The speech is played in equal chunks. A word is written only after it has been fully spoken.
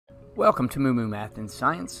Welcome to MooMooMath and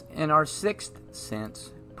Science and our sixth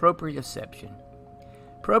sense, proprioception.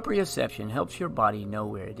 Proprioception helps your body know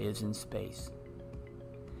where it is in space.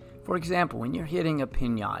 For example, when you're hitting a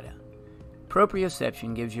pinata,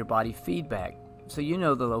 proprioception gives your body feedback so you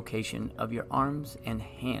know the location of your arms and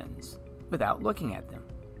hands without looking at them.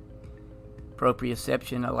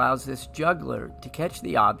 Proprioception allows this juggler to catch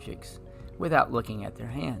the objects without looking at their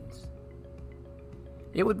hands.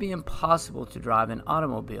 It would be impossible to drive an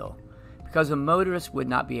automobile because a motorist would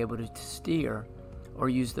not be able to steer or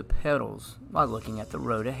use the pedals while looking at the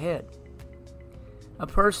road ahead. A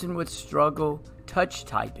person would struggle touch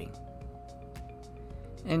typing,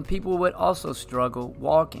 and people would also struggle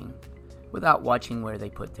walking without watching where they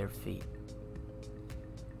put their feet.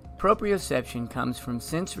 Proprioception comes from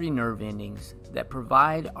sensory nerve endings that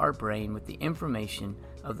provide our brain with the information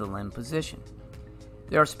of the limb position.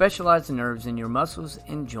 There are specialized nerves in your muscles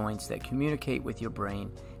and joints that communicate with your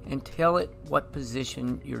brain and tell it what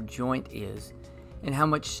position your joint is and how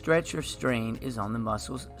much stretch or strain is on the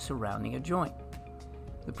muscles surrounding a joint.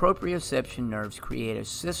 The proprioception nerves create a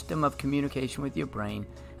system of communication with your brain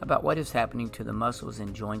about what is happening to the muscles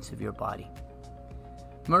and joints of your body.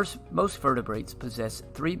 Most vertebrates possess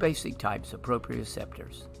three basic types of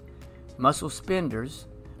proprioceptors: muscle spindles,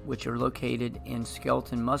 which are located in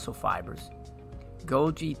skeleton muscle fibers;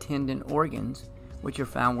 Golgi tendon organs, which are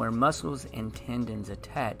found where muscles and tendons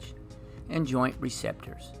attach; and joint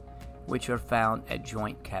receptors, which are found at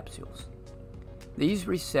joint capsules. These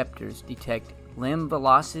receptors detect limb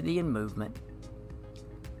velocity and movement,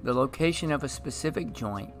 the location of a specific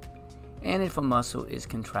joint, and if a muscle is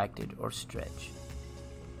contracted or stretched.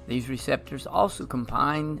 These receptors also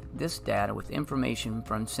combine this data with information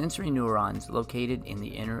from sensory neurons located in the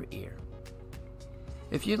inner ear.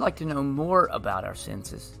 If you'd like to know more about our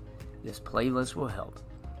senses, this playlist will help.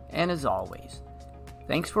 And as always,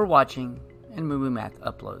 thanks for watching, and MooMooMath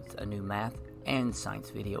uploads a new math and science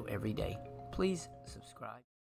video every day. Please subscribe.